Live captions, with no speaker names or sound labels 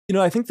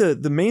I think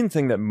the main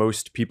thing that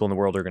most people in the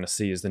world are going to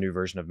see is the new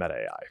version of Meta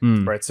AI,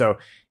 right? So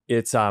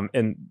it's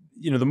and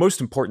the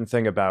most important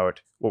thing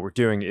about what we're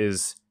doing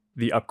is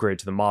the upgrade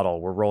to the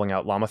model. We're rolling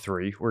out Llama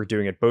 3. We're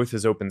doing it both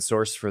as open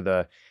source for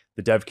the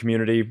dev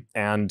community,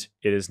 and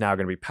it is now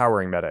going to be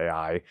powering Meta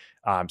AI.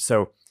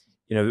 So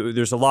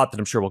there's a lot that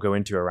I'm sure we'll go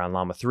into around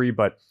Llama 3,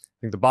 but I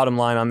think the bottom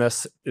line on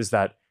this is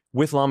that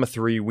with Llama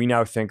 3, we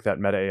now think that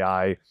Meta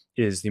AI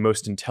is the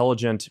most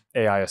intelligent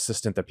AI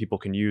assistant that people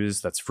can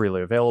use that's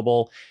freely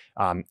available.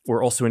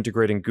 We're also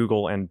integrating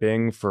Google and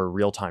Bing for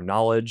real-time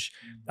knowledge.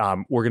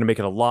 We're going to make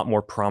it a lot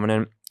more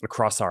prominent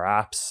across our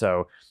apps.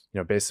 So,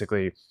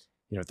 basically,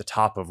 at the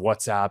top of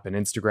WhatsApp and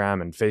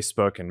Instagram and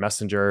Facebook and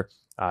Messenger,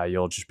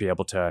 you'll just be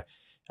able to,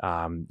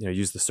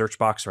 use the search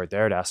box right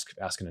there to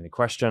ask any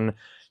question.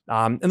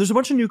 And there's a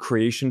bunch of new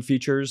creation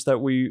features that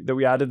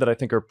we added that I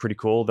think are pretty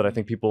cool, that I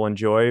think people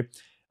enjoy.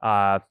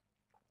 I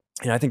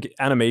think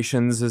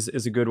animations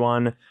is a good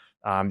one.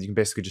 You can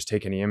basically just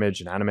take any image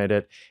and animate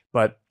it.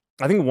 But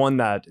I think one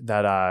that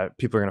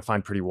people are going to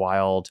find pretty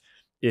wild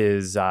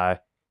is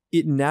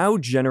it now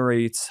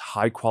generates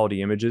high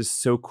quality images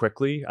so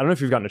quickly. I don't know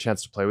if you've gotten a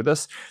chance to play with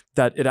this,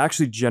 that it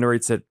actually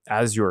generates it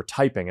as you're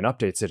typing and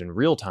updates it in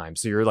real time.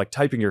 So you're like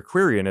typing your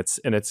query and it's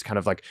kind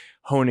of like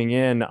honing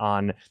in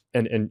on,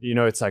 and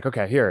it's like,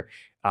 okay, here,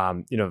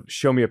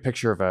 show me a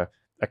picture of a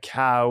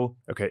cow,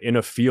 okay, in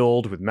a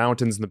field with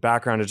mountains in the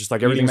background. It's just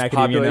like everything's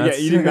popular. Yeah,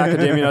 eating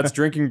macadamia nuts,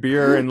 drinking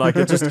beer, and like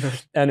it just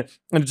and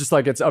it's just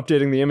like it's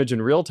updating the image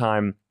in real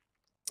time.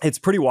 It's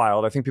pretty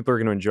wild. I think people are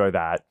going to enjoy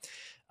that.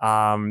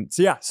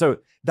 So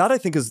that I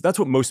think that's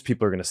what most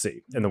people are going to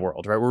see in the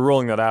world, right? We're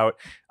rolling that out,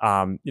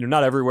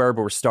 not everywhere,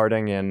 but we're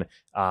starting in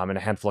a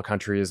handful of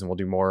countries, and we'll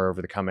do more over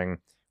the coming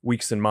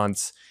weeks and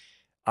months.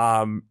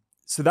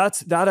 So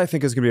that I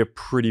think is going to be a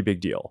pretty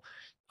big deal.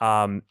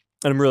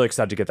 And I'm really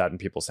excited to get that in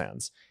people's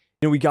hands.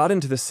 We got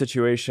into this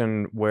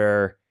situation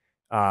where,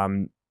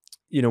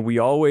 we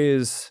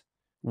always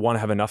want to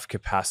have enough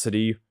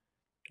capacity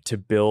to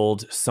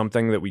build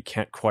something that we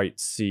can't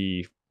quite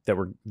see that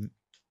we're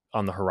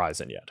on the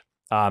horizon yet.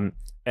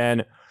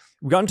 And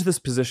we got into this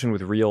position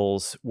with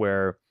Reels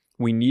where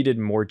we needed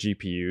more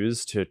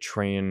GPUs to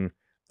train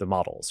the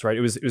models, right?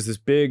 It was this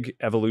big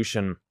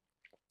evolution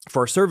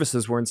for our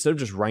services where instead of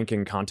just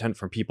ranking content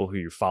from people who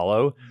you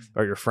follow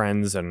or your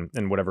friends and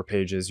whatever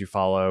pages you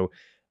follow,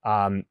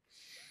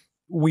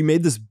 we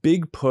made this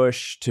big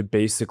push to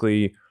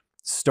basically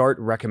start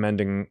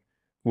recommending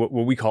what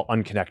we call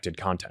unconnected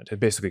content. It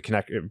basically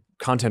connect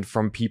content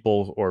from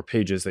people or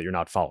pages that you're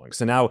not following.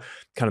 So now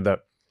kind of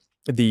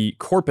the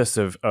corpus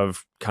of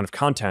kind of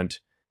content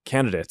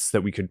candidates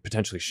that we could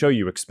potentially show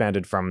you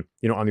expanded from,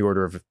 on the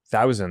order of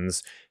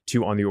thousands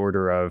to on the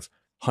order of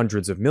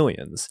hundreds of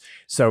millions.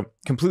 So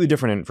completely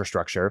different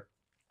infrastructure.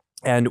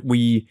 And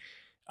we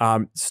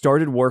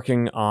started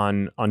working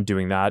on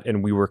doing that,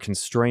 and we were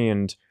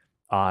constrained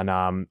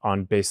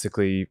on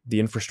basically the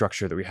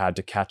infrastructure that we had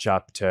to catch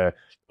up to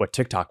what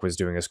TikTok was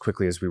doing as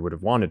quickly as we would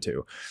have wanted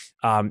to.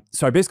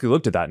 So I basically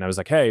looked at that and I was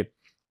like, hey,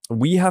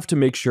 we have to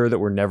make sure that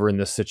we're never in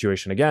this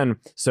situation again.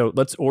 So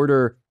let's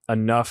order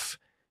enough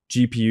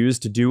GPUs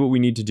to do what we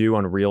need to do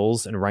on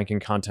Reels and ranking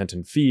content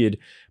and feed,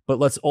 but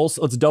let's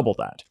double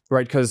that,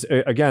 right? Because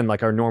again,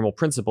 like our normal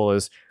principle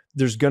is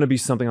there's going to be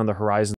something on the horizon